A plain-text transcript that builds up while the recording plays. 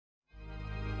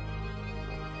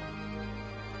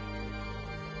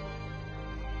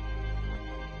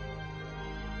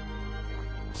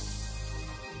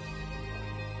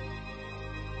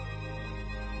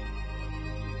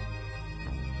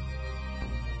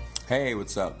Hey,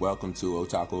 what's up? Welcome to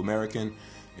Otaku American,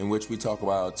 in which we talk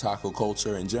about otaku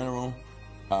culture in general.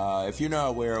 If you're not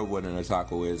aware of what an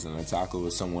otaku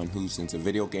is someone who's into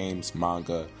video games,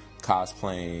 manga,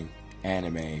 cosplaying,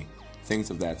 anime, things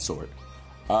of that sort.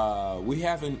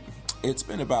 It's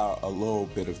been about a little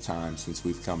bit of time since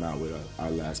we've come out with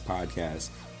our last podcast.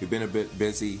 We've been a bit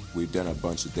busy. We've done a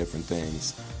bunch of different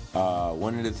things.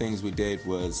 One of the things we did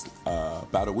was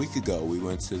about a week ago, we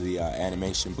went to the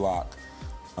animation block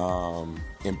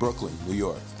in Brooklyn, New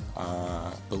York.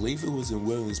 I believe it was in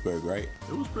Williamsburg, right?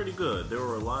 It was pretty good. There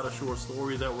were a lot of short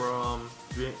stories that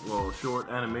were,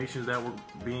 short animations that were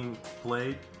being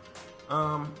played.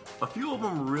 A few of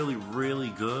them were really, really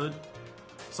good.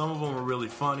 Some of them were really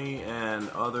funny, and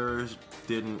others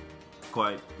didn't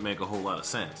quite make a whole lot of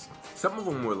sense. Some of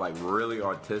them were like really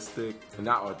artistic,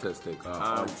 not artistic.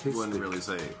 Artistic. I wouldn't really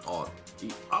say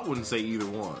I wouldn't say either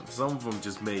one. Some of them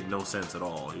just made no sense at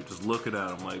all. You're just looking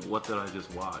at them like, what did I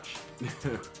just watch?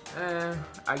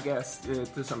 I guess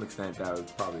to some extent that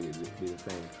would probably be the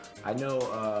thing. I know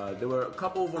there were a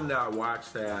couple of them that I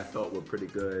watched that I thought were pretty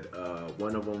good.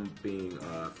 One of them being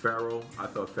Pharaoh. I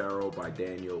thought Pharaoh by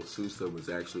Daniel Sousa was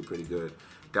actually pretty good.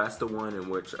 That's the one in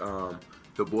which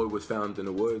the boy was found in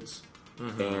the woods.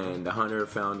 Mm-hmm. And the hunter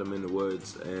found him in the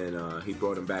woods, and he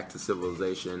brought him back to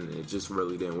civilization. It just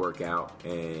really didn't work out,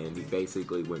 and he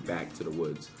basically went back to the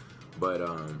woods. But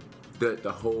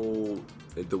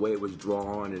the way it was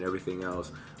drawn and everything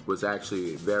else was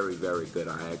actually very, very good.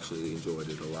 I actually enjoyed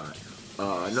it a lot.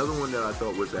 Another one that I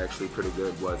thought was actually pretty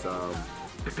good was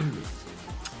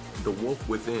The Wolf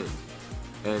Within,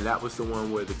 and that was the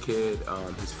one where the kid,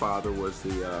 his father was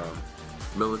the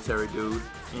military dude.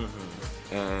 Mm-hmm.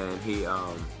 And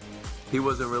he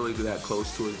wasn't really that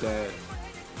close to his dad,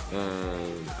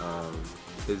 and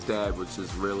his dad was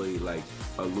just really like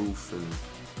aloof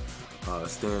and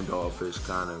standoffish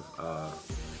kind of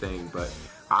thing. But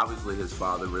obviously his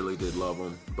father really did love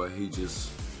him, but he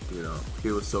just, he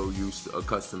was so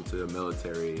accustomed to the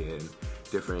military and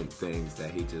different things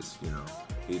that he just,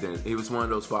 he didn't. He was one of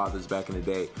those fathers back in the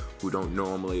day who don't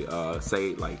normally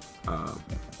say like,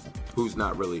 who's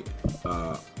not really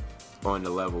on the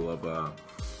level of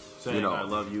saying I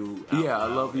love you. I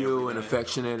love you, and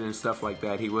affectionate and stuff like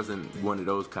that. He wasn't one of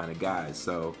those kind of guys.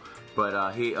 So,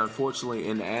 but he unfortunately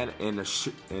in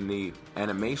the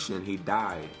animation he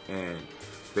died, and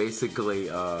basically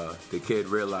the kid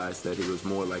realized that he was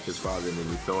more like his father than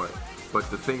he thought. But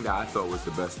the thing that I thought was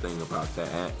the best thing about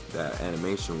that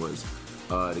animation was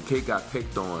the kid got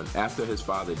picked on after his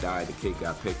father died. The kid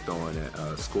got picked on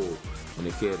at school. And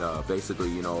the kid,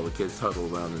 basically, all the kids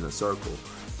huddled around in a circle.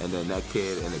 And then that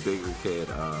kid and a bigger kid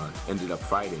ended up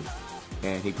fighting.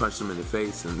 And he punched him in the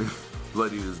face and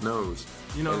bloodied his nose.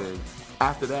 And then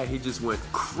after that, he just went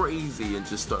crazy and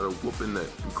just started whooping the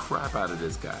crap out of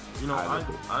this guy.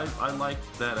 I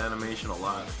liked that animation a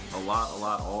lot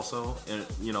also. And,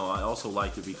 I also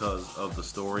liked it because of the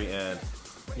story and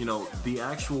the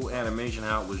actual animation,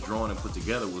 how it was drawn and put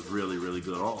together was really, really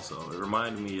good also. It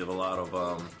reminded me of a lot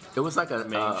of it was like a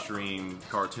mainstream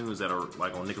cartoons that are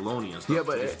like on Nickelodeon and stuff. Yeah,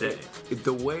 but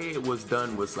the way it was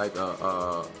done was like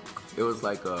a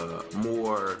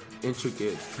more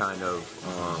intricate kind of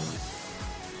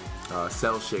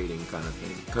cell shading kind of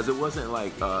thing. Because it wasn't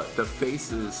like the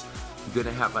faces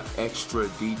didn't have an extra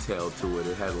detail to it.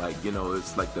 It had like,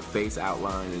 it's like the face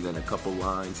outline and then a couple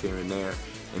lines here and there.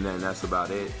 And then that's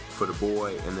about it for the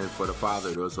boy. And then for the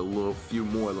father, there was a few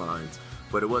more lines.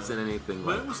 But it wasn't anything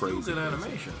like crazy. But it was still good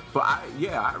animation. But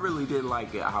I really did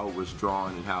like it, how it was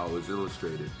drawn and how it was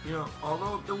illustrated.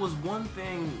 Although there was one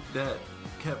thing that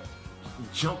kept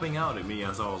jumping out at me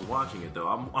as I was watching it, though.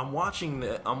 I'm watching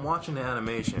the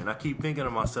animation, and I keep thinking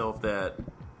to myself that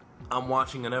I'm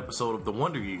watching an episode of The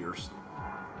Wonder Years.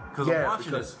 Because I'm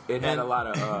watching it had a lot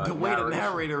of the way the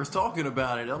narrator is talking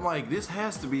about it, I'm like, this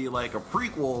has to be like a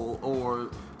prequel or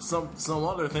some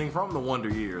other thing from the Wonder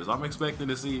Years. I'm expecting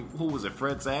to see, who was it,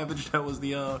 Fred Savage that was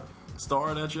the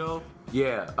star of that show?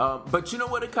 Yeah, but you know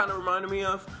what it kind of reminded me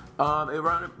of? It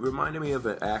reminded me of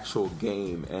an actual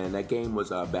game, and that game was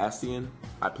Bastion.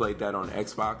 I played that on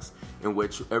Xbox, in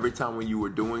which every time when you were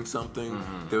doing something,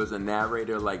 there was a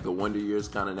narrator, like the Wonder Years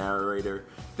kind of narrator,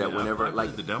 that whenever, I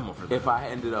played the demo for that. If I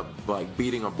ended up like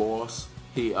beating a boss,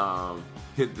 he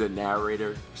hit the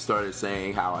narrator, started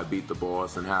saying how I beat the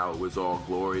boss and how it was all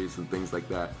glorious and things like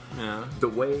that. Yeah. The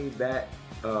way that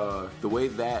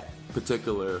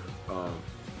particular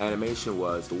animation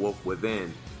was, The Wolf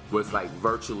Within, was like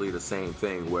virtually the same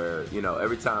thing, where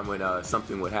every time when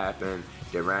something would happen,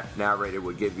 the narrator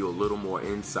would give you a little more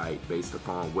insight based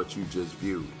upon what you just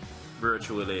viewed.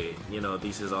 Virtually,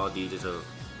 this is all digital.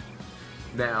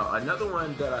 Now, another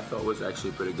one that I thought was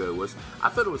actually pretty good I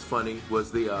thought it was funny,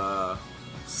 was the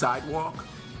Sidewalk.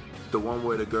 The one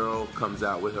where the girl comes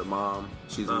out with her mom.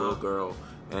 She's a little girl.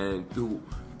 And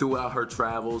throughout her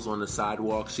travels on the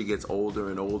sidewalk, she gets older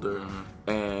and older. Mm-hmm.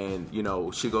 And, you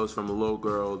know, she goes from a little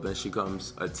girl, then she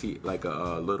becomes like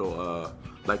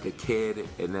a kid,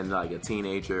 and then like a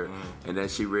teenager. Mm-hmm. And then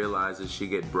she realizes she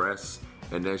get breasts.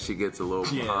 And then she gets a little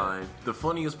behind. The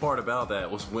funniest part about that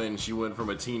was when she went from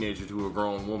a teenager to a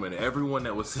grown woman. Everyone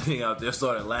that was sitting out there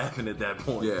started laughing at that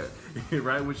point. Yeah.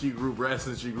 Right when she grew breasts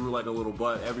and she grew like a little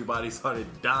butt, everybody started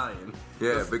dying.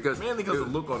 Yeah, mainly because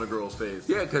of the look on the girl's face.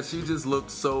 Yeah, because she just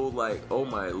looked so like, oh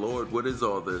my lord, what is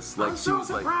all this? Like, she was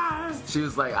surprised. She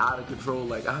was like out of control.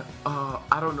 Like,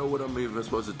 I don't know what I'm even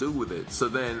supposed to do with it. So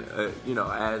then,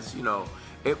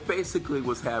 it basically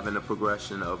was having a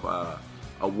progression of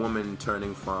a woman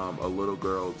turning from a little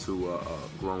girl to a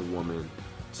grown woman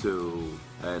to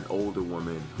an older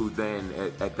woman, who then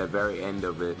at the very end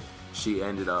of it, she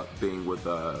ended up being with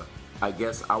I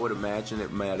guess I would imagine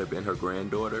it might have been her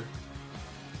granddaughter,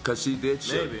 because she did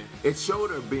it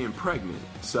showed her being pregnant,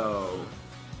 so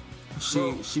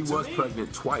she was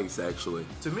pregnant twice actually.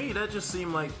 To me, that just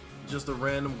seemed like just a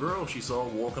random girl she saw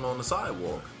walking on the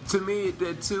sidewalk. To me, it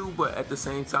did too, but at the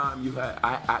same time,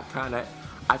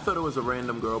 I thought it was a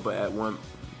random girl, but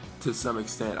to some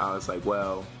extent, I was like,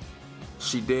 well,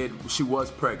 she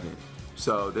was pregnant.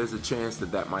 So there's a chance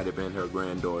that might have been her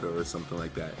granddaughter or something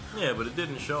like that. Yeah, but it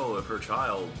didn't show if her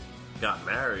child got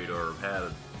married or had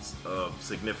a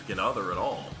significant other at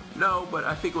all. No, but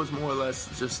I think it was more or less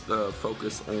just the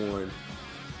focus on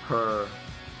her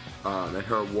and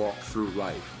her walk through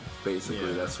life.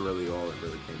 Basically, that's really all it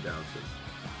really came down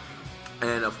to.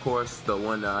 And of course, the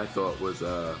one that I thought was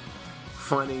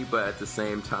funny, but at the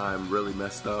same time really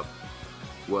messed up,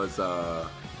 was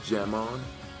Jamon,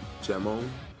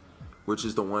 which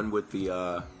is the one with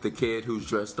the kid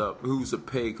who's a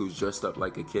pig who's dressed up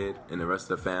like a kid, and the rest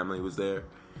of the family was there,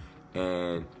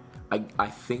 and I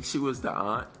think she was the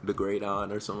aunt, the great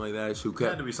aunt or something like that. It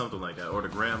had to be something like that, or the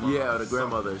grandmother. Yeah, or the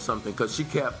grandmother or something, because she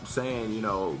kept saying,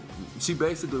 she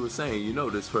basically was saying,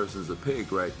 this person's a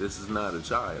pig, right? This is not a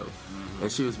child. Mm-hmm.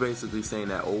 And she was basically saying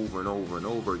that over and over and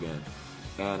over again.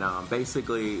 And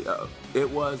basically, it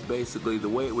was basically, the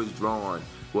way it was drawn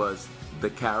was the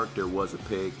character was a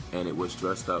pig, and it was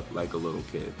dressed up like a little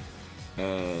kid.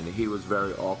 And he was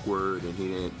very awkward, and he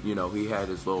didn't, he had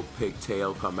his little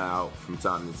pigtail come out from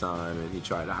time to time, and he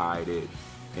tried to hide it.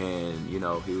 And, he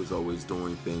was always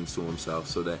doing things to himself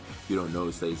so that you don't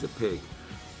notice that he's a pig.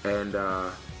 And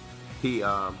he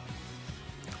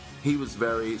was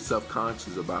very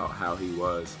self-conscious about how he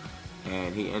was.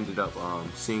 And he ended up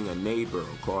seeing a neighbor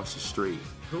across the street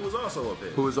who was also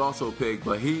a pig.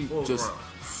 But he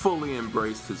fully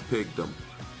embraced his pigdom.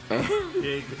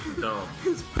 Pigdom.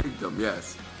 His pigdom,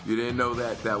 yes. You didn't know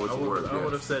that was a word. I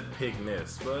would have said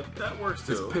pigness, but that works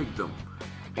too. His pigdom.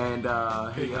 And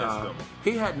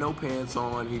he had no pants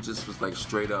on. He just was like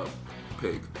straight up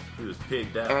pig. He was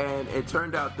pigged out. And it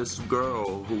turned out this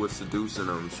girl who was seducing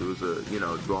him, she was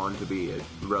drawn to be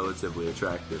relatively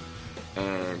attractive.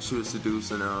 And she was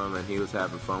seducing him, and he was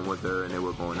having fun with her, and they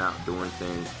were going out doing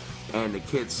things. And the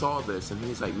kid saw this, and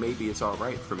he's like, maybe it's all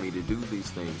right for me to do these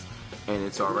things, and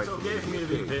it's all right for me to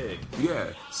be a pig.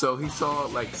 Yeah. So he saw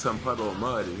like some puddle of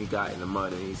mud, and he got in the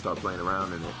mud, and he started playing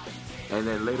around in it. And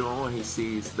then later on, he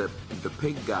sees the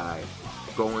pig guy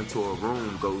go into a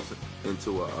room, goes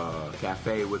into a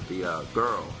cafe with the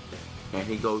girl, and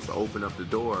he goes to open up the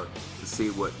door to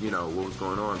see what was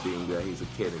going on, being that he's a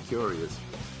kid and curious.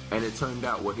 And it turned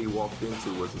out what he walked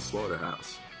into was a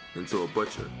slaughterhouse, into a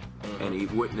butcher. Mm-hmm. And he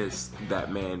witnessed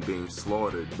that man being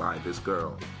slaughtered by this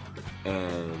girl.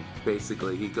 And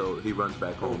basically he runs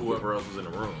back home. Whoever else was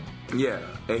in the room. Yeah,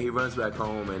 and he runs back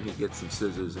home and he gets some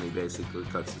scissors and he basically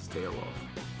cuts his tail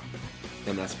off.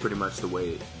 And that's pretty much the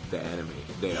way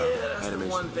that's the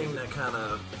one thing that kind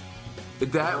of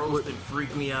roasted and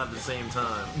freaked me out at the same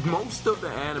time. Most of the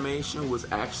animation was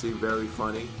actually very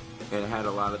funny. And it had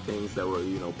a lot of things that were,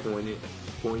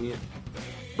 poignant.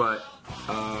 But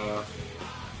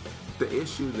the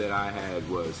issue that I had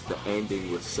was the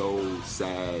ending was so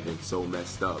sad and so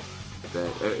messed up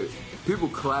that people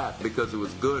clapped because it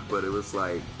was good, but it was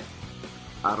like,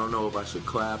 I don't know if I should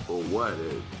clap or what.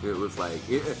 It was like,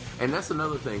 and that's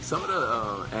another thing. Some of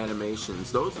the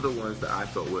animations, those are the ones that I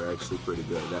thought were actually pretty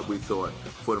good, that we thought,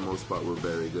 for the most part, were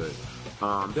very good.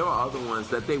 There were other ones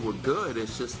that they were good,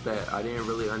 it's just that I didn't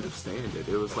really understand it.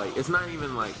 It was like, it's not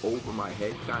even like over my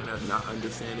head kind of not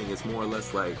understanding, it's more or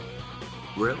less like,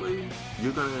 really?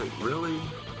 You're gonna, really?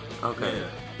 Okay. Yeah.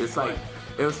 It's like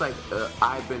It was like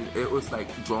it was like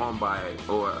drawn by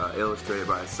or illustrated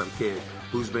by some kid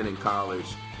who's been in college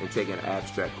and taking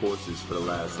abstract courses for the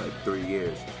last like 3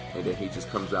 years, and then he just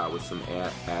comes out with some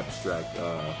abstract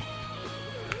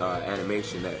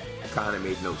animation that kind of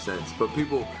made no sense. But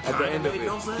people at the end of it,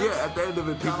 at the end of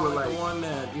it, people were like the one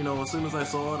that, you know, as soon as I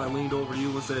saw it, I leaned over to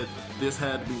you and said, "This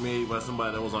had to be made by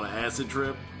somebody that was on an acid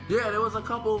trip." Yeah, there was a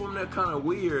couple of them that kind of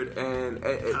weird and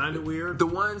kind of weird. The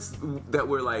ones that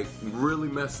were like really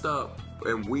messed up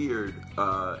and weird.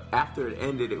 After it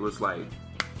ended, it was like.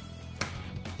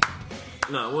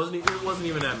 No, it wasn't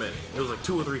even that many. It was like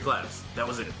 2 or 3 claps. That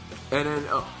was it. And then,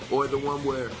 or the one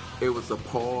where it was a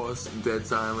pause, dead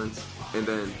silence, and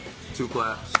then 2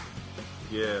 claps.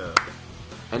 Yeah.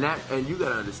 And you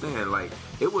gotta understand, like,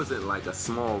 it wasn't like a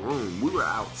small room. We were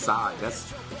outside.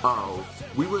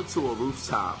 We went to a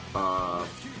rooftop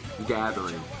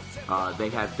gathering. They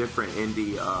had different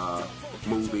indie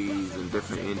movies and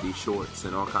different indie shorts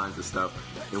and all kinds of stuff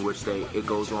in which it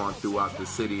goes on throughout the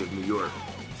city of New York.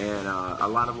 And a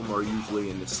lot of them are usually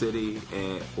in the city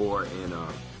or in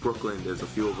Brooklyn. There's a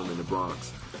few of them in the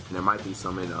Bronx, and there might be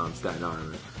some in Staten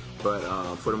Island. But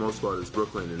for the most part, it's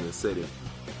Brooklyn in the city.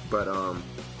 But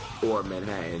or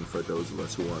Manhattan for those of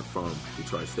us who aren't from the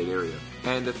tri-state area.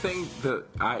 And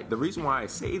the reason why I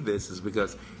say this is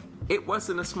because it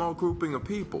wasn't a small grouping of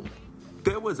people.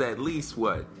 There was at least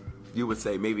what you would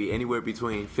say maybe anywhere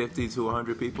between 50 to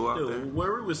 100 people out there.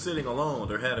 Where we were sitting alone,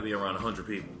 there had to be around 100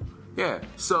 people. Yeah,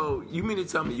 so you mean to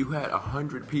tell me you had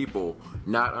 100 people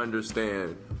not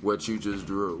understand what you just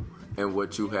drew and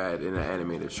what you had in an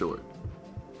animated short?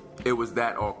 It was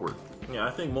that awkward. Yeah,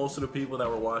 I think most of the people that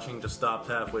were watching just stopped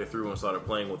halfway through and started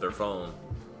playing with their phone.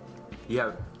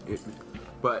 Yeah,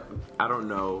 but I don't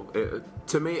know.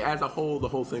 To me, as a whole, the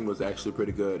whole thing was actually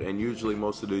pretty good. And usually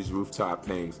most of these rooftop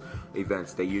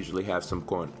events, they usually have some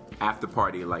after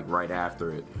party like right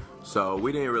after it. So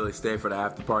we didn't really stay for the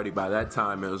after party. By that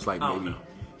time, it was like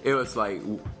it was like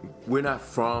we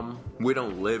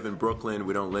don't live in Brooklyn.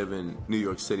 We don't live in New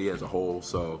York City as a whole.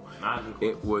 So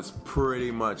it was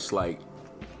pretty much like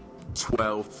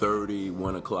 12:30,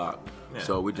 1 o'clock. Yeah,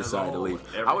 so we decided to leave.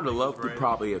 I would have loved to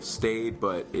probably have stayed,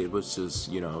 but it was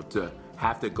just, to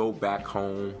have to go back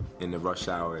home in the rush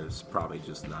hour is probably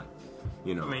just not,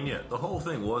 I mean, yeah, the whole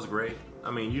thing was great.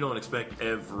 I mean, you don't expect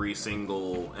every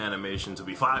single animation to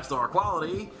be 5-star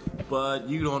quality, but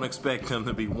you don't expect them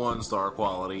to be 1-star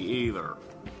quality either.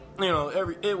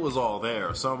 It was all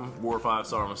there. Some were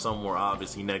 5-star and some were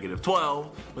obviously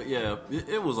 -12. But yeah,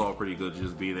 it was all pretty good to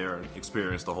just be there and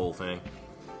experience the whole thing.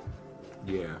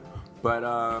 Yeah. But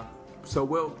so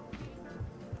we'll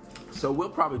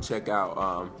probably check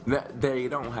out. They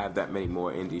don't have that many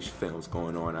more indie films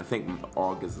going on. I think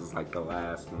August is like the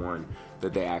last one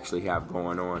that they actually have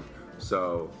going on.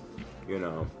 So,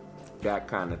 that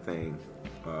kind of thing.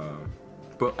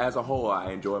 But as a whole,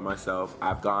 I enjoy myself.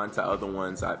 I've gone to other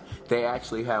ones. They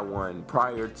actually had one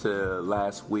prior to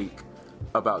last week,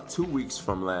 about 2 weeks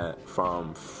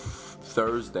from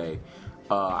Thursday.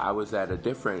 I was at a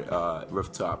different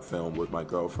rooftop film with my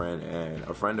girlfriend and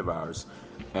a friend of ours,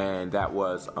 and that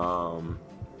was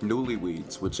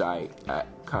Newlyweds, which I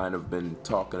kind of been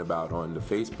talking about on the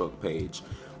Facebook page,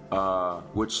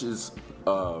 which is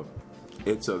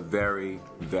it's a very,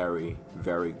 very,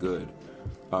 very good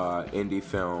indie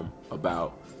film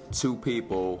about 2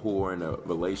 people who are in a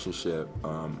relationship,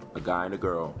 a guy and a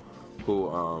girl,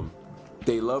 who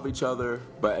they love each other,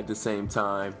 but at the same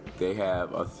time, they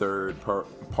have a third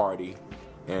party,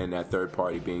 and that third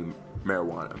party being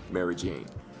marijuana, Mary Jane.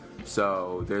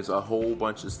 So there's a whole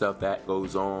bunch of stuff that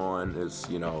goes on. There's,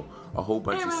 a whole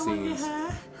bunch of scenes.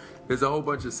 There's a whole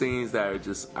bunch of scenes that are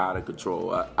just out of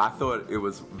control. I thought it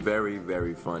was very,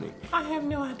 very funny. I have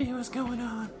no idea what's going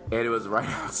on. And it was right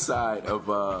outside of,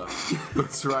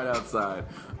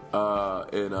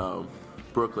 in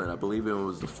Brooklyn. I believe it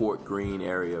was the Fort Greene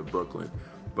area of Brooklyn.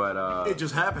 But it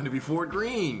just happened to be Fort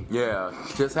Greene. Yeah,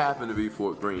 just happened to be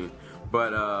Fort Greene.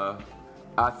 But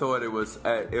I thought it was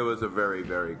a very,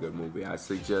 very good movie. I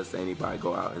suggest anybody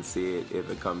go out and see it if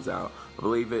it comes out. I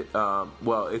believe it. I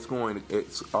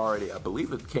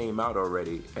believe it came out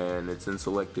already, and it's in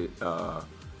selected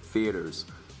theaters.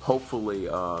 Hopefully,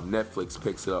 Netflix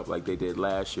picks it up like they did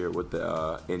last year with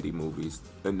the indie movies.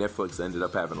 And Netflix ended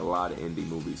up having a lot of indie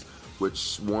movies.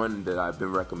 Which one that I've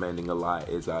been recommending a lot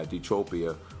is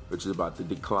Detropia, which is about the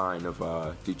decline of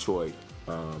Detroit,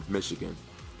 Michigan.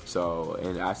 So,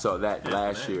 and I saw that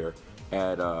last year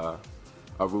at a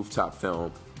rooftop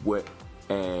film,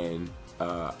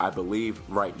 I believe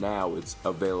right now it's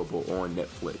available on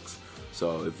Netflix.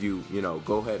 So if you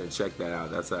go ahead and check that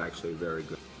out. That's actually a very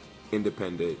good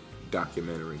independent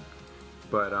documentary.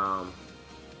 But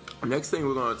next thing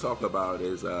we're going to talk about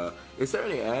is there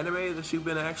any anime that you've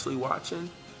been actually watching?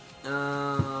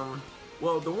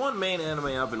 Well, the one main anime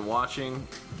I've been watching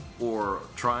or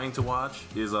trying to watch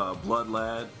is Blood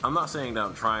Lad. I'm not saying that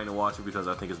I'm trying to watch it because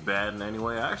I think it's bad in any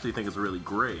way. I actually think it's really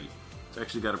great. It's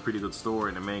actually got a pretty good story,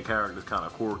 and the main character is kind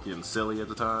of quirky and silly at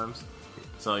the times.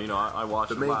 So, I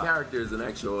watch it a lot. The main character is an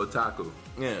actual otaku.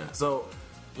 Yeah, so,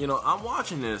 I'm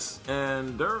watching this,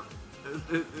 and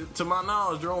to my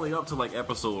knowledge, they're only up to like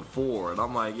episode 4, and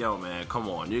I'm like, yo, man, come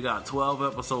on, you got 12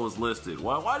 episodes listed.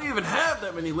 Why do you even have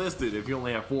that many listed if you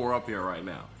only have 4 up here right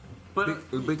now?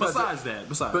 But besides that,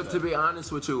 to be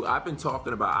honest with you, I've been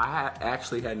talking about. I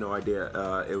actually had no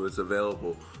idea it was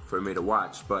available for me to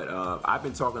watch, but I've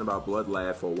been talking about Blood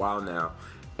Lad for a while now,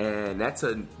 and that's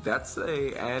a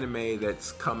anime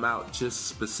that's come out just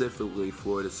specifically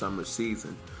for the summer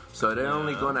season. So they're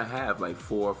only gonna have like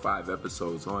 4 or 5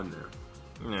 episodes on there.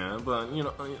 Yeah, but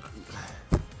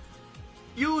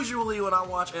usually when I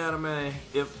watch anime,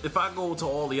 if I go to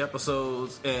all the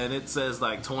episodes and it says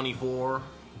like 24.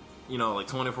 Like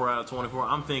 24 out of 24,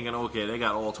 I'm thinking, okay, they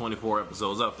got all 24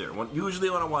 episodes up there. Usually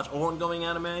when I watch ongoing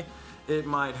anime, it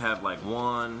might have like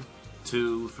 1,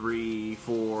 2, 3,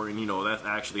 4, and that's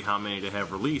actually how many they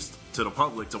have released to the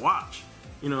public to watch.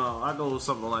 I go with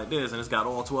something like this, and it's got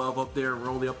all 12 up there, and we're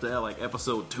only up to like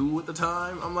episode 2 at the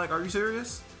time. I'm like, are you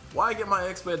serious? Why get my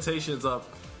expectations up,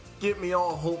 get me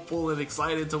all hopeful and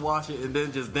excited to watch it, and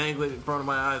then just dangle it in front of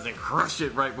my eyes and crush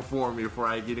it right before me before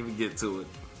I even get to it?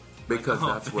 Because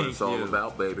that's what it's all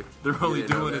about, baby. They're only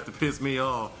doing it to piss me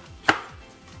off.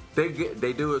 They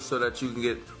do it so that you can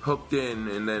get hooked in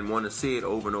and then want to see it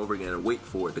over and over again and wait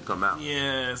for it to come out.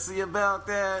 Yeah, see about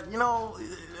that.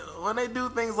 When they do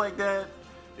things like that,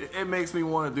 it makes me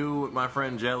want to do what my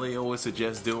friend Jelly always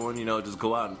suggests doing. Just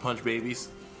go out and punch babies.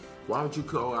 Why would you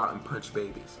go out and punch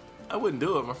babies? I wouldn't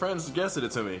do it. My friend suggested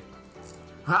it to me.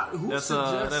 Who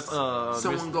suggests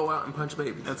someone go out and punch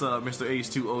babies? That's Mr.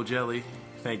 H2O Jelly.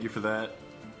 Thank you for that.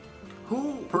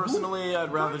 Personally,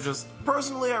 I'd rather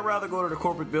go to the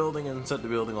corporate building and set the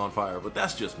building on fire, but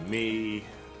that's just me.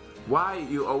 Why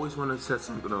you always want to set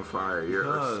something on fire? You're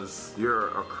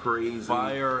a crazy.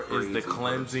 Fire crazy is the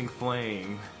cleansing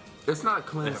flame. It's not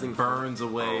cleansing. It burns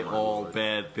away all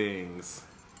bad things.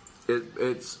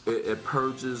 It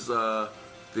purges the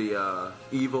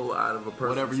evil out of a person.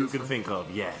 Whatever you can think of.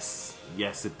 Yes,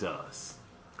 it does.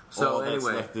 So all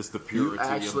anyway, that's left is the purity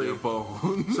of their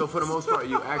bones. So for the most part,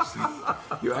 you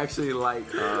actually like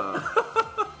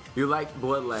you like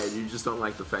Blood Lad. You just don't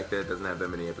like the fact that it doesn't have that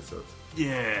many episodes.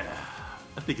 Yeah,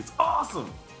 I think it's awesome.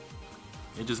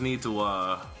 You just need to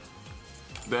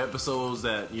the episodes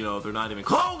that they're not even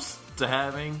close to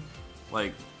having,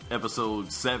 like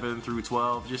episodes 7 through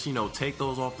 12. Just take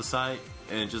those off the site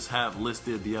and just have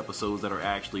listed the episodes that are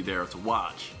actually there to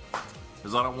watch.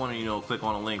 Because I don't want to, click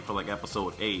on a link for like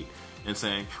episode 8 and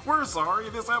saying, we're sorry,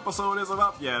 this episode isn't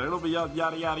up yet. It'll be yada,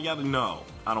 yada, yada. No,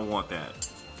 I don't want that.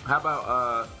 How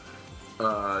about,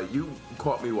 you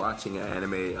caught me watching an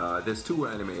anime. There's 2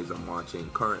 animes I'm watching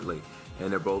currently,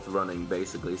 and they're both running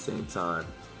basically the same time.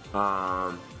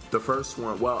 The first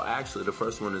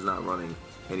one is not running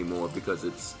anymore because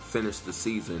it's finished the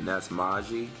season. That's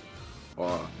Magi,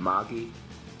 or Magi.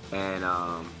 And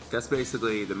that's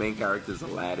basically, the main character is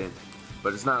Aladdin.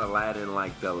 But it's not Aladdin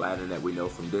like the Aladdin that we know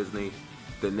from Disney.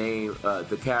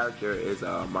 The character is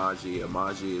Magi.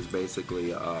 Magi is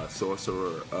basically a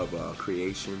sorcerer of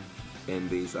creation in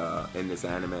this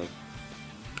anime.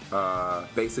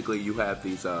 Basically, you have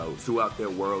these throughout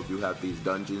their world. You have these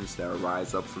dungeons that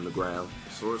rise up from the ground.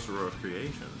 Sorcerer of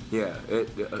creation. Yeah.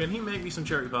 Can he make me some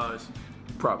cherry pies?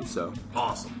 Probably so.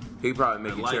 Awesome. He probably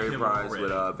make you cherry pies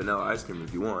with vanilla ice cream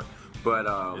if you want. But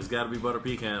it's got to be butter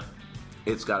pecan.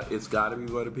 It's got to be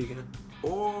butter pecan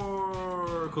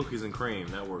or cookies and cream.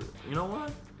 That works. You know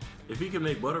what? If he can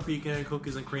make butter pecan,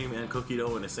 cookies and cream, and cookie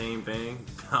dough in the same thing,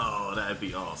 oh, that'd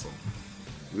be awesome.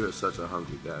 You're such a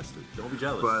hungry bastard. Don't be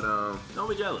jealous. But don't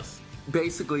be jealous.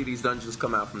 Basically, these dungeons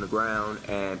come out from the ground,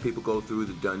 and people go through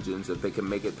the dungeons. If they can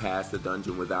make it past the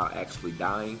dungeon without actually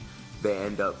dying, they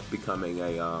end up becoming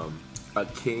a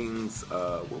king's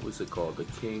what was it called? The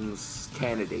king's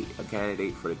candidate, a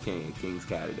candidate for the king, a king's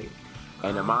candidate.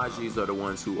 And the Magis are the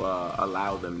ones who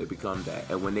allow them to become that.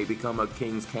 And when they become a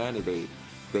king's candidate,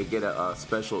 they get a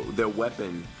special. Their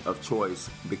weapon of choice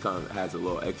has a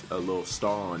little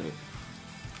star on it,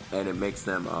 and it makes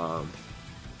them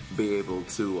be able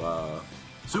to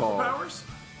superpowers.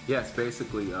 Yes,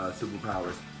 basically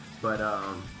superpowers. But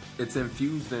it's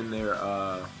infused in their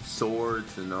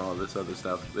swords and all this other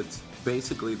stuff. It's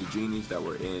basically the genies that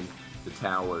were in the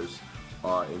towers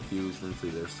are infused into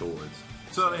their swords.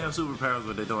 So they have superpowers,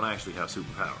 but they don't actually have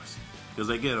superpowers. Because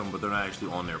they get them, but they're not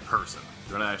actually on their person.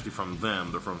 They're not actually from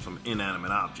them. They're from some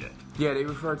inanimate object. Yeah, they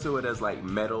refer to it as like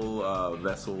metal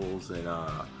vessels and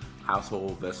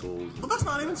household vessels. Well, that's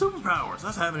not even superpowers.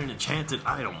 That's having an enchanted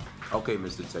item. Okay,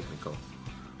 Mr. Technical.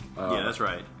 Yeah, that's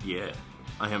right. Yeah.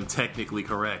 I am technically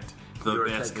correct. The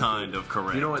best kind of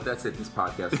correct. You know what? That's it. This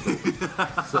podcast.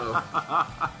 So,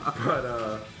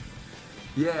 but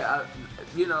yeah,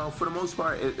 for the most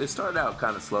part, it started out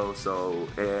kind of slow. So,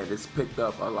 and it's picked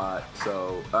up a lot.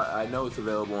 So, I know it's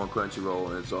available on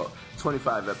Crunchyroll, and it's all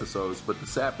 25 episodes. But the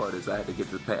sad part is I had to get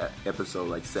to episode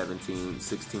like 17,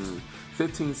 16,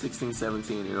 15, 16,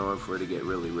 17 in order for it to get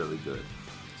really, really good.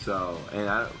 So,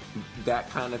 and that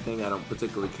kind of thing I don't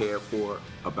particularly care for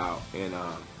about in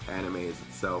anime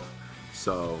itself.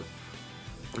 So,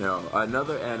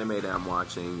 another anime that I'm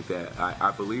watching that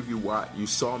I believe you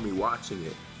saw me watching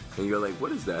it, and you're like,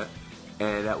 what is that?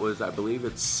 And that was, I believe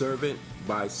it's Servant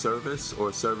by Service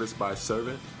or Service by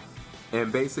Servant.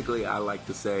 And basically, I like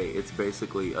to say it's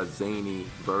basically a zany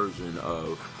version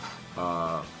of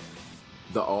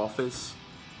The Office,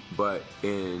 but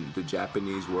in the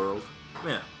Japanese world.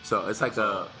 Yeah. So it's like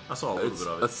I saw a little bit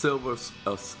of it.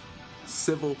 A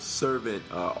civil servant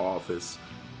office,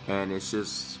 and it's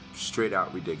just straight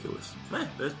out ridiculous. Man,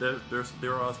 there are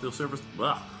still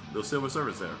there's civil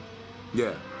service there.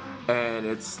 Yeah, and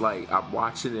it's like I'm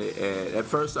watching it, and at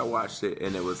first I watched it,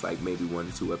 and it was like maybe 1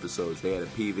 or 2 episodes. They had a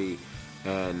PV,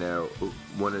 and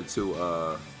 1 or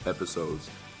 2 episodes,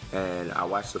 and I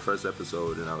watched the first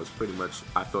episode, and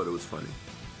I thought it was funny.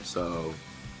 So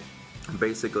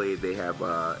basically, they have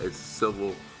it's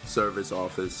civil service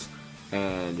office,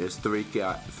 and there's three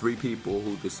people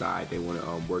who decide they want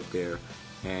to work there,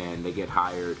 and they get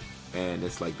hired, and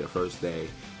it's like their first day,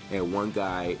 and one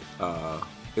guy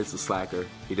is a slacker.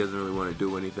 He doesn't really want to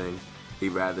do anything. He'd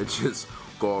rather just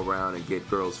go around and get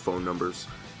girls' phone numbers,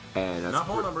 and that's not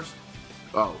phone numbers.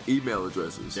 Oh, email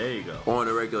addresses. There you go. On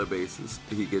a regular basis,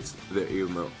 he gets their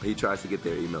email. He tries to get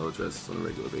their email addresses on a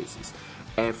regular basis.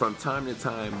 And from time to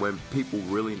time, when people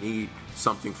really need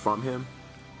something from him,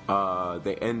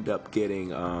 they end up getting.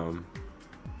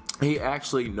 He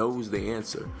actually knows the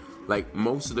answer. Like,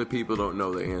 most of the people don't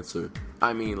know the answer.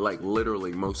 I mean, like,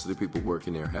 literally, most of the people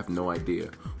working there have no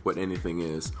idea what anything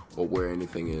is or where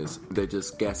anything is. They're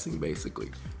just guessing,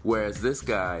 basically. Whereas this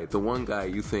guy, the one guy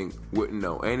you think wouldn't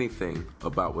know anything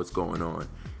about what's going on,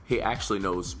 he actually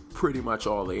knows pretty much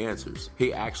all the answers.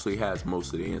 He actually has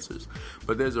most of the answers.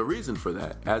 But there's a reason for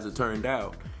that. As it turned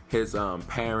out, his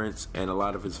parents and a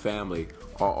lot of his family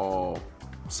are all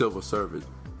civil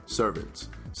servants.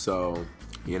 So,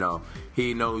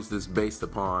 he knows this based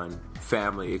upon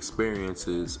family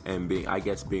experiences and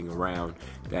being around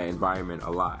that environment a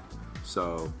lot.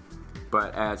 So,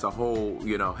 but as a whole,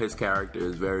 his character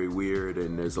is very weird,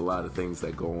 and there's a lot of things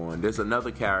that go on. There's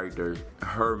another character,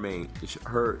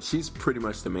 she's pretty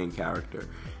much the main character,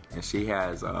 and she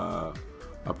has a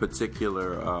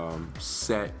particular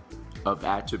set of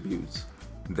attributes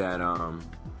that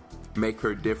make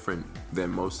her different than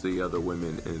most of the other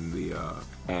women in the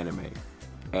anime.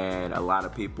 And a lot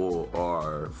of people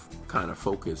are kind of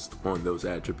focused on those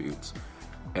attributes,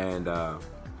 and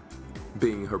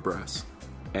being her breasts.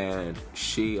 And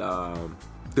she,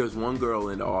 there's one girl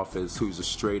in the office who's a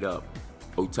straight up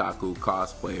otaku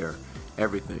cosplayer,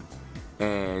 everything.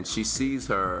 And she sees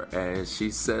her, and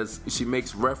she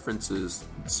makes references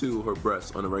to her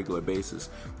breasts on a regular basis,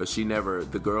 but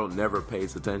the girl never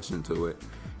pays attention to it.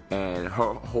 And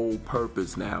her whole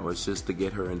purpose now is just to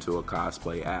get her into a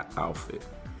cosplay outfit.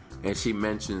 And she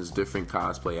mentions different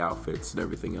cosplay outfits and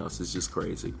everything else. It's just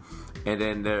crazy. And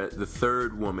then the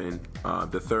third woman,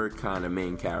 the third kind of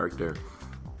main character,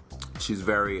 she's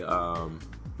very,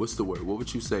 what's the word? What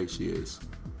would you say she is?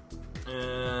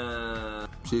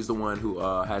 She's the one who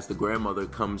has the grandmother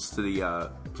comes to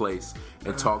the place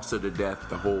and talks her to death.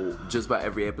 Just about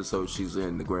every episode she's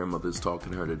in, the grandmother's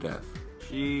talking her to death.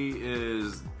 She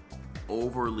is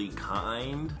overly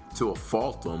kind to a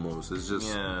fault almost. It's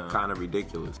just kind of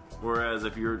ridiculous. Whereas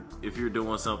if you're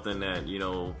doing something that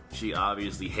she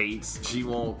obviously hates, she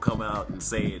won't come out and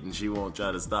say it, and she won't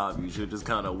try to stop you. She'll just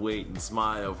kind of wait and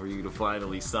smile for you to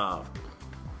finally stop.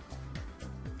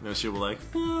 And she'll be like,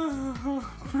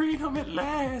 freedom at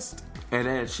last. And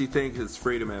then she thinks it's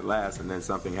freedom at last, and then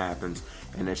something happens,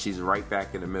 and then she's right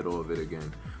back in the middle of it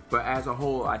again. But as a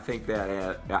whole, I think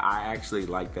that I actually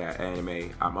like that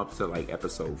anime. I'm up to like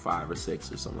episode 5 or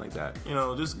 6 or something like that. You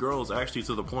know, this girl's actually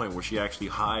to the point where she actually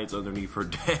hides underneath her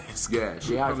desk. Yeah,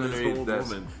 she hides underneath her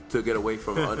desk to get away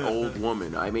from an old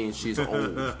woman. I mean, she's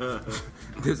old.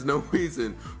 There's no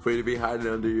reason for you to be hiding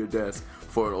under your desk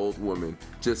for an old woman.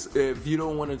 Just if you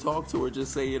don't want to talk to her,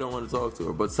 just say you don't want to talk to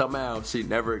her. But somehow she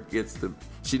never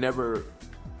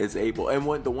is able.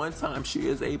 And the one time she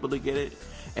is able to get it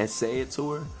and say it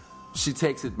to her, she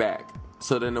takes it back.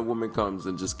 So then the woman comes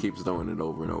and just keeps doing it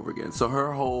over and over again. So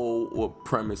her whole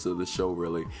premise of the show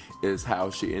really is how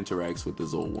she interacts with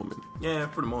this old woman. Yeah,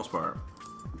 for the most part.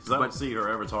 Because I don't see her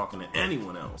ever talking to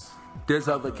anyone else. There's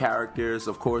other characters.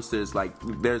 Of course, there's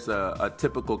a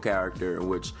typical character in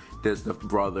which there's the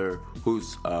brother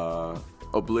who's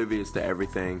oblivious to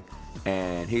everything.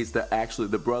 And he's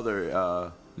the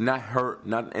brother,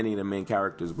 not any of the main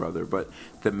characters' brother, but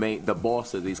the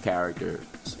boss of these characters.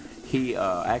 He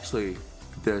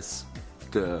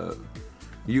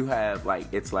you have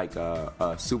it's like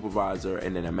a supervisor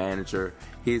and then a manager.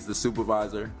 He's the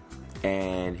supervisor,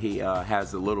 and he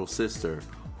has a little sister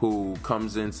who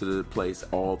comes into the place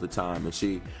all the time.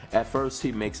 And at first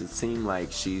he makes it seem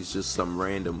like she's just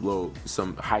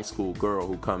some high school girl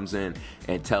who comes in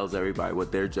and tells everybody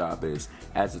what their job is.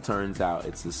 As it turns out,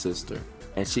 it's his sister,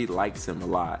 and she likes him a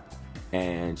lot.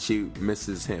 And she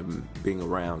misses him being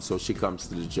around, so she comes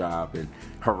to the job and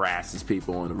harasses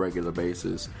people on a regular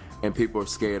basis. And people are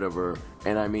scared of her.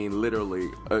 And I mean, literally,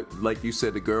 like you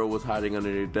said, the girl was hiding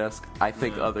under their desk. I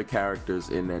think other characters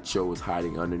in that show was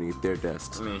hiding underneath their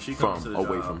desks. I mean, she comes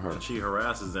away from her. And she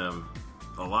harasses them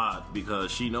a lot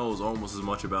because she knows almost as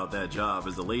much about that job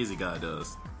as the lazy guy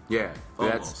does. Yeah,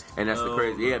 that's the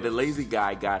crazy. Yeah, the lazy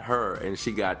guy got her, and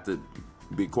she got to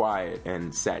be quiet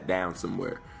and sat down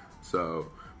somewhere.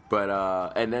 So, but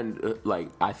and then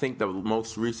I think the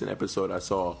most recent episode I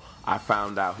saw, I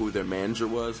found out who their manager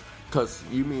was. Cause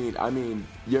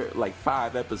you're like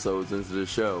 5 episodes into the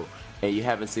show and you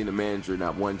haven't seen the manager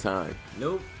not one time.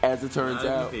 Nope. As it turns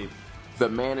out, the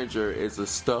manager is a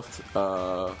stuffed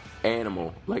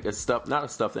animal, like not a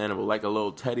stuffed animal, like a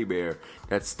little teddy bear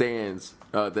that sits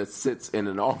in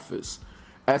an office.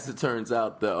 As it turns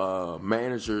out, the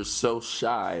manager is so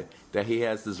shy that he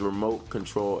has this remote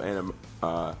control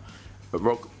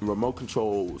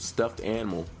stuffed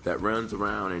animal that runs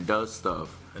around and does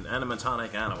stuff. An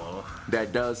animatronic animal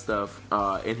that does stuff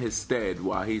in his stead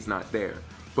while he's not there.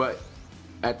 But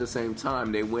at the same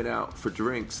time, they went out for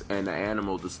drinks, and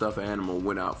the stuffed animal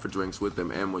went out for drinks with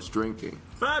them and was drinking.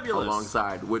 Fabulous.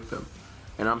 Alongside with them.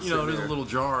 And I'm sitting there's a little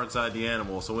jar inside the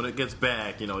animal, so when it gets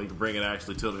back, you can bring it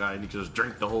actually to the guy and he can just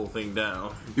drink the whole thing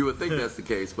down. You would think that's the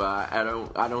case, but I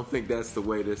don't think that's the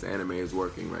way this anime is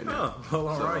working right now. Oh, well,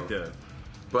 all right then.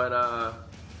 But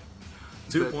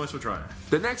 2 points for trying.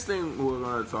 The next thing we're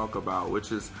going to talk about,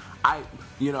 which is I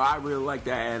really like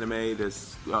that anime.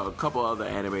 There's a couple other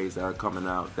animes that are coming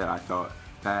out that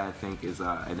I think is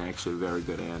an actually very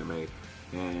good anime,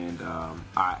 and I'm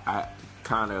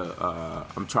trying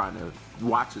to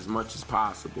watch as much as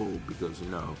possible because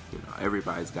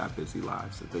everybody's got busy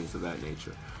lives and things of that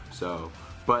nature. So,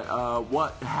 but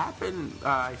what happened?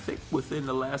 I think within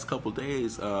the last couple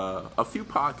days, a few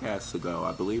podcasts ago,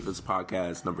 I believe it's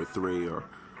podcast number 3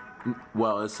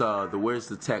 it's the Where's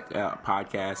the Tech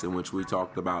podcast in which we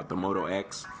talked about the Moto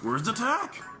X. Where's the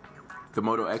tech? The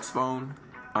Moto X phone.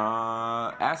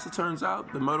 As it turns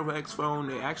out, the Moto X phone,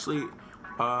 they actually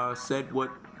said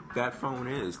what that phone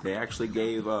is. They actually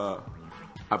gave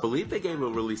I believe they gave a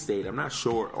release date. I'm not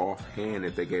sure offhand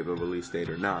if they gave a release date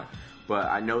or not, but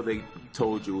I know they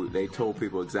told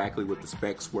people exactly what the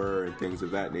specs were and things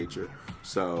of that nature.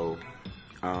 So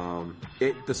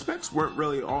the specs weren't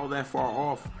really all that far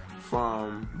off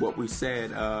from what we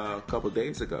said a couple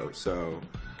days ago. So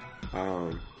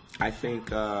I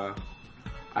think I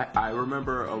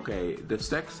remember. Okay, the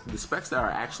specs that are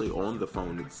actually on the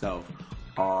phone itself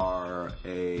are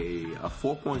a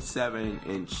 4.7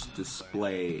 inch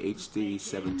display, HD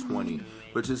 720,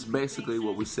 which is basically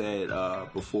what we said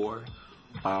before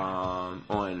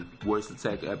on Where's the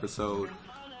Tech episode.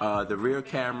 The rear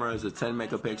camera is a 10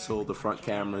 megapixel, the front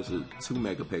camera is a 2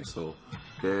 megapixel.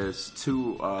 There's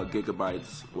 2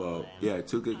 gigabytes,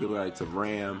 2 gigabytes of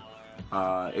RAM.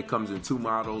 It comes in 2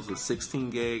 models, a 16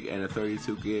 gig and a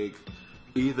 32 gig.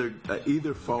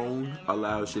 Either phone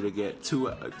allows you to get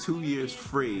 2 years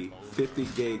free, 50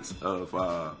 gigs of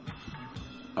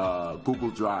Google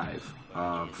Drive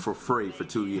for free for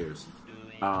 2 years.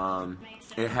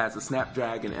 It has a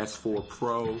Snapdragon S4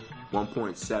 Pro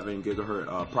 1.7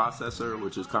 gigahertz processor,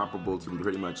 which is comparable to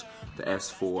pretty much the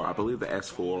S4. I believe the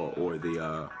S4 or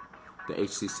the the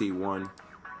HTC One.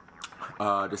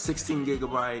 The 16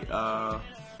 gigabyte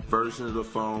version of the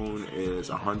phone is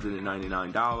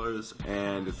 $199,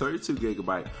 and the 32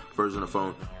 gigabyte version of the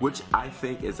phone, which I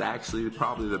think is actually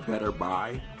probably the better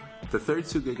buy, the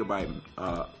 32 gigabyte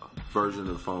version of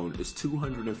the phone is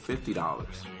 $250,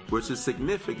 which is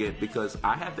significant because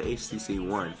I have the HTC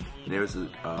One, and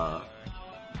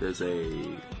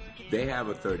they have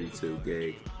a 32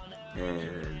 gig,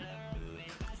 and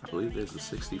I believe there's a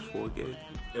 64 gig.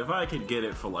 If I could get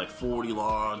it for like 40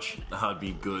 large, I'd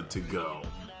be good to go.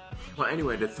 Well,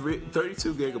 anyway, the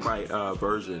 32 gigabyte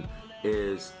version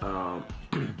is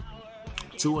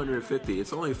 $250.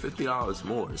 It's only $50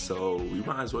 more, so you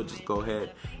might as well just go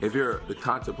ahead. If you're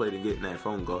contemplating getting that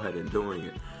phone, go ahead and doing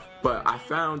it. But I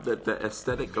found that the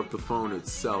aesthetic of the phone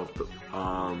itself,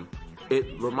 it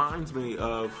reminds me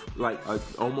of like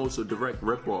almost a direct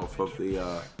ripoff of the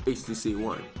HTC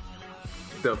One.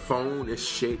 The phone is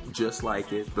shaped just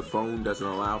like it. The phone doesn't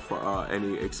allow for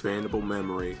any expandable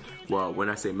memory. Well, when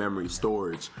I say memory,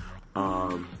 storage.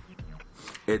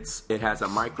 It has a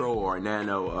micro or a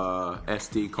nano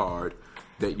SD card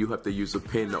that you have to use a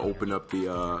pin to open up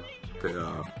the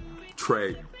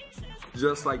tray,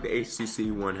 just like the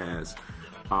HTC One has.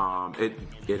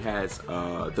 It has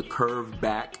the curved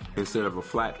back instead of a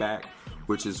flat back,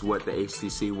 which is what the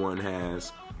HTC One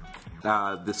has.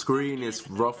 The screen is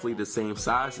roughly the same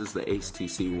size as the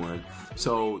HTC One.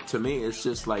 So to me, it's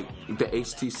just like the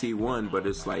HTC One, but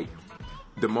it's like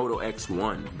the Moto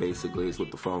X1, basically, is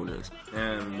what the phone is.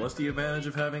 And what's the advantage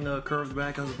of having a curved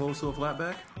back as opposed to a flat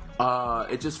back?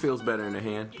 It just feels better in the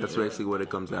hand. That's basically what it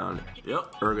comes down to.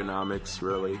 Yep. Ergonomics,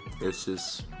 really. It's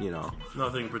just,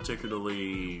 Nothing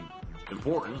particularly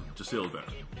important, just feels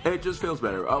better. It just feels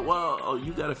better.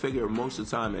 You got to figure most of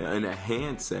the time in a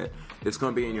handset, it's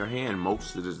going to be in your hand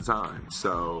most of the time.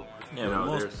 So,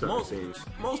 there's certain things.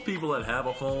 Most people that have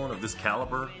a phone of this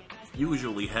caliber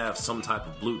usually have some type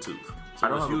of Bluetooth. So I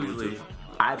don't have usually, Bluetooth.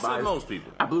 I said most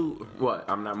people. What?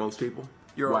 I'm not most people?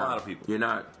 You're a lot of people. You're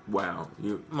not. Wow.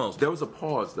 Most. There was a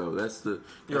pause though. That's the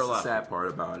sad part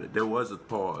about it. There was a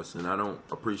pause, and I don't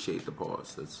appreciate the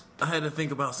pause. I had to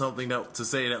think about something to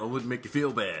say that wouldn't make you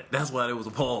feel bad. That's why there was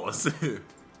a pause.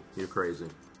 You're crazy.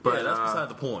 But that's beside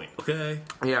the point. Okay.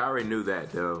 Yeah, I already knew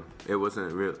that though. It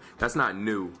wasn't real. That's not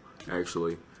new,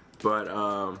 actually. But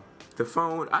the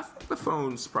phone, I think the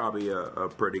phone's probably a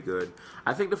pretty good.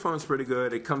 I think the phone's pretty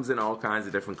good. It comes in all kinds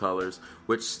of different colors,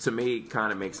 which to me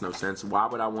kind of makes no sense. Why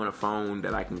would I want a phone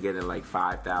that I can get in like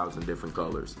 5,000 different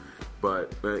colors?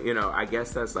 But I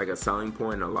guess that's like a selling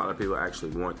point. A lot of people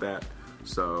actually want that.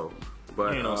 So,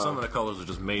 but some of the colors are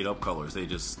just made up colors. They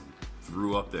just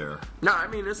threw up there. No, I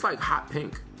mean it's like hot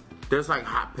pink. There's like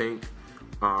hot pink.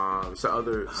 Some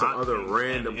other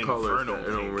random colors that I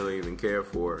don't really even care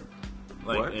for.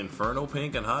 Like what? Inferno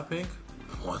pink and hot pink?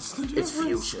 What's the difference? It's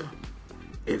fuchsia.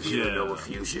 If you don't know what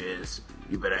fuchsia is,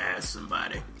 you better ask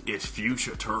somebody. It's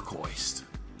fuchsia turquoise.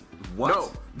 What?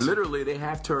 No, literally they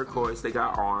have turquoise. They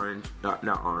got orange. Not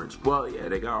orange. Well, yeah,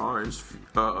 they got orange.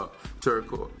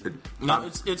 Turquoise. No,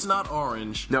 it's not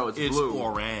orange. No, it's blue. It's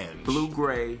orange. Blue,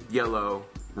 gray, yellow,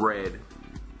 red,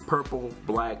 purple,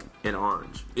 black, and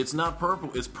orange. It's not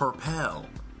purple. It's purple.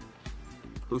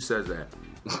 Who says that?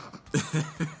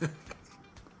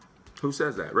 Who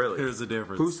says that? Really? Here's the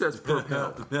difference. Who says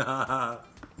purple?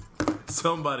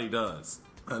 Somebody does.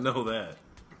 I know that.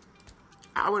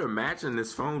 I would imagine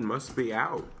this phone must be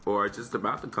out or just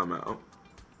about to come out.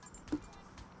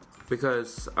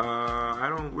 Because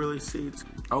I don't really see it.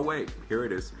 Oh, wait. Here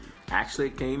it is. Actually,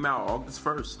 it came out August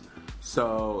 1st.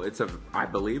 So I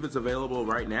believe it's available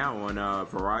right now on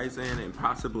Verizon and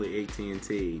possibly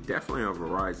AT&T. Definitely on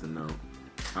Verizon, though.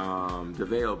 The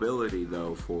availability,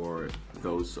 though, for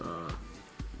those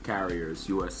carriers,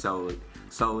 U.S.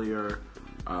 Cellular,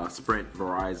 Sprint,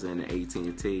 Verizon,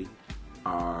 AT&T,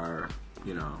 are,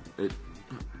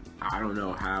 I don't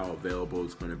know how available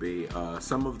it's going to be.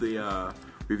 Some of the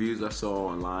reviews I saw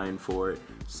online for it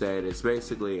said it's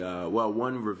basically,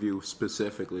 one review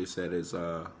specifically said it's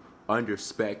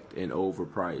under-spec'd and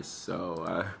overpriced.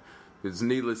 So it's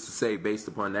needless to say, based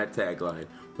upon that tagline,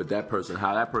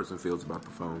 how that person feels about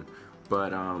the phone.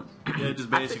 But just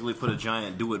basically put a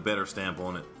giant "do it better" stamp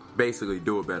on it. Basically,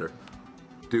 do it better,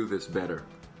 do this better.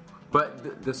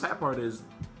 But the sad part is,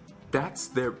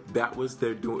 that was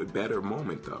their do it better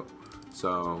moment though.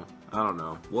 So I don't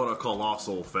know. What a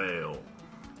colossal fail.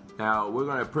 Now we're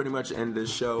gonna pretty much end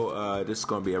this show. This is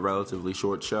gonna be a relatively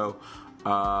short show.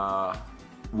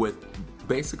 With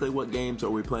basically, what games are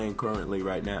we playing currently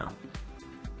right now?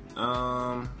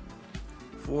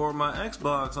 For my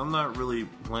Xbox, I'm not really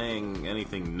playing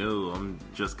anything new. I'm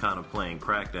just kind of playing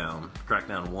Crackdown.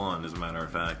 Crackdown 1, as a matter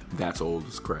of fact. That's old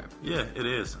as crap. Yeah, it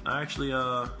is. I actually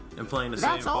am playing the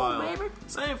That's same old, file. baby.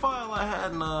 Same file I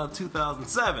had in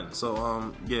 2007.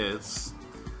 So yeah, it's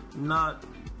not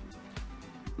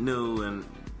new in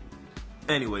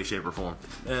any way, shape, or form.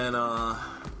 And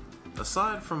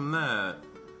aside from that,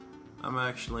 I'm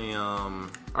actually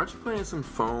Aren't you playing some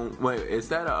phone? Wait, is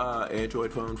that a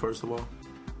Android phone? First of all,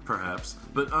 perhaps,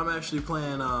 but I'm actually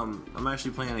playing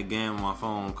a game on my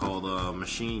phone called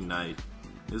Machine Knight.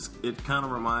 It kind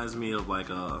of reminds me of like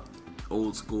a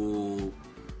old school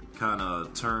kind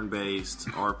of turn-based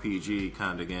RPG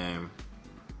kind of game.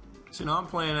 So I'm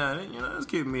playing that. It's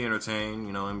keeping me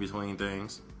entertained. In between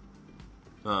things.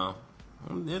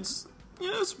 It's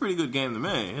a pretty good game to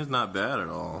me. It's not bad at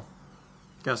all.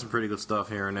 Got some pretty good stuff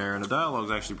here and there, and the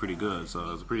dialogue's actually pretty good.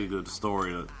 So it's a pretty good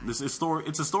story. It's a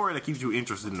story that keeps you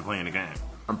interested in playing the game.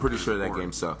 I'm pretty sure that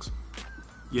game sucks.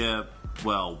 Yeah.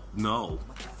 Well, no.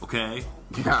 Okay.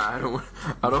 Yeah,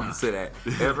 I don't say that.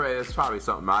 It's probably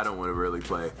something I don't want to really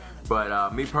play.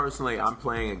 But me personally, I'm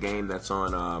playing a game that's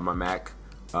on my Mac,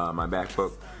 my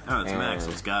MacBook. Oh, it's Mac,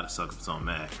 so it's gotta suck if it's on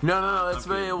Mac. No, it's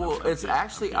available. It's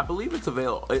actually, I believe it's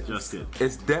available.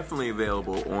 It's definitely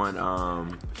available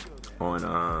on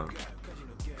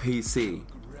PC.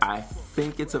 I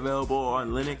think it's available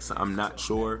on Linux. I'm not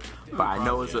sure, but I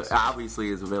know obviously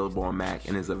is available on Mac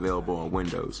and is available on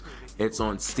Windows. It's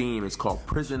on Steam. It's called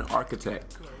Prison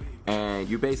Architect, and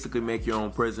you basically make your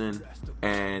own prison,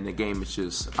 and the game is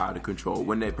just out of control.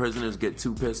 When the prisoners get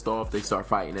too pissed off, they start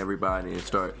fighting everybody and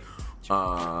start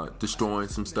destroying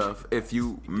some stuff. If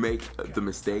you make the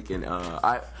mistake, and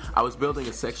I was building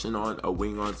a section on a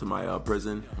wing onto my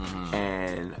prison,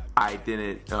 and I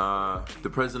didn't. The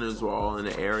prisoners were all in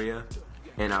the area,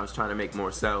 and I was trying to make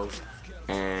more cells,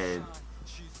 and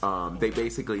they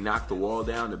basically knocked the wall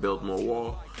down to build more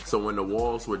wall. So when the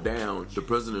walls were down, the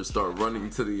prisoners start running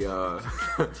to the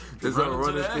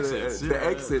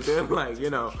exit. They're like,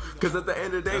 because at the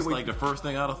end of the day, that's like the first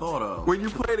thing I'd have thought of. When you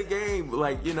play the game,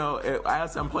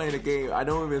 as I'm playing the game, I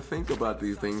don't even think about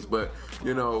these things. But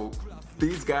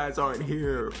these guys aren't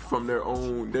here from their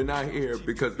own. They're not here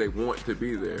because they want to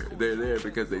be there. They're there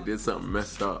because they did something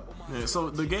messed up. Yeah, so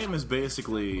the game is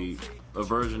basically a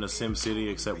version of SimCity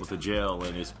except with a jail,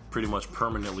 and it's pretty much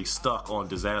permanently stuck on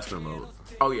disaster mode.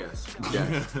 Oh yes.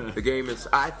 The game is.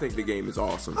 I think the game is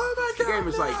awesome. Oh my God, the game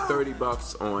is like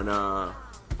 $30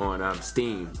 on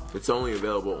Steam. It's only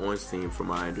available on Steam, from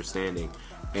my understanding,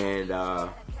 and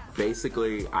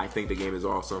basically, I think the game is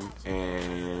awesome,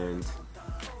 and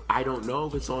I don't know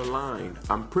if it's online.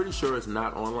 I'm pretty sure it's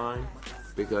not online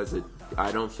because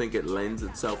I don't think it lends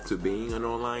itself to being an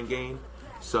online game.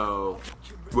 So,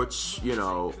 which,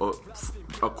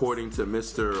 according to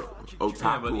Mr. Otaku,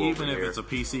 yeah, but even if it's a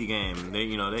PC game, they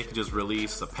could just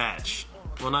release a patch.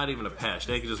 Well, not even a patch.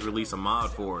 They could just release a mod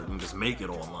for it and just make it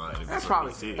online. If it's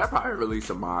they'll probably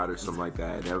release a mod or something like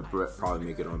that. They'll probably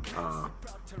make it on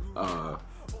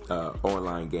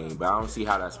online game, but I don't see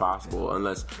how that's possible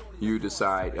unless you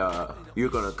decide you're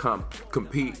gonna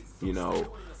compete.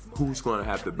 Who's gonna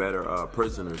have the better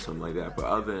prison or something like that. But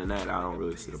other than that, I don't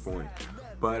really see the point.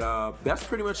 But that's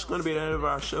pretty much gonna be the end of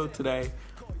our show today.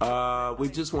 We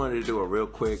just wanted to do a real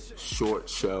quick, short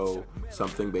show,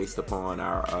 something based upon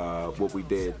our what we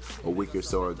did a week or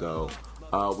so ago.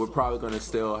 We're probably going to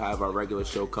still have our regular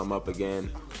show come up again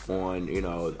on,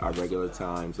 our regular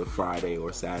times of Friday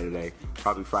or Saturday.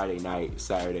 Probably Friday night,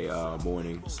 Saturday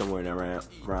morning, somewhere in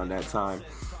around that time.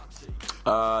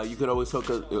 You could always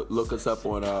look us up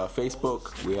on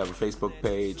Facebook. We have a Facebook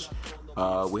page.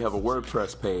 We have a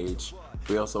WordPress page.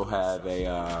 We also have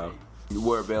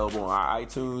we're available on our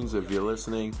iTunes if you're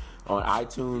listening. On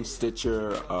iTunes,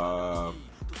 Stitcher,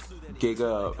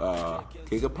 Gigapod,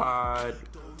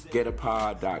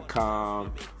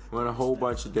 Getapod.com. We're on a whole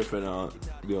bunch of different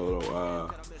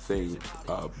things,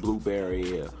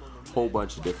 Blueberry, a whole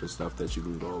bunch of different stuff that you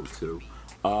can go to.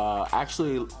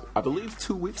 Actually, I believe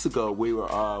 2 weeks ago we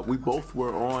both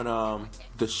were on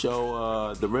the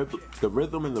show the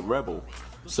Rhythm and the Rebel.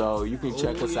 So you can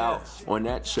check us out on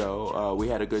that show. We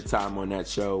had a good time on that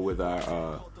show with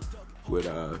our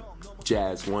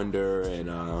Jazz Wonder and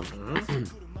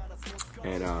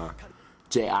and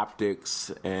J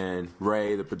Optics and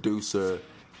Ray, the producer,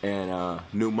 and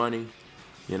New Money.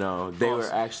 They were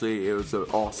actually, it was an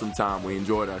awesome time. We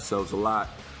enjoyed ourselves a lot.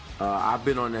 I've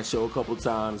been on that show a couple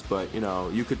times, but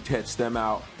you could catch them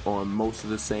out on most of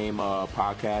the same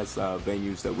podcast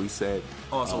venues that we said.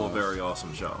 Also a very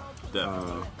awesome show,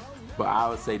 definitely. But I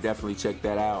would say definitely check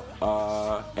that out.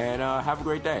 And have a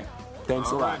great day.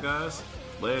 Thanks a lot, guys.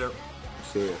 Later.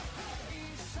 See ya.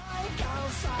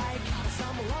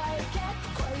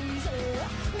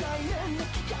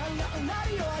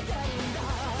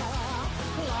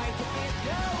 Like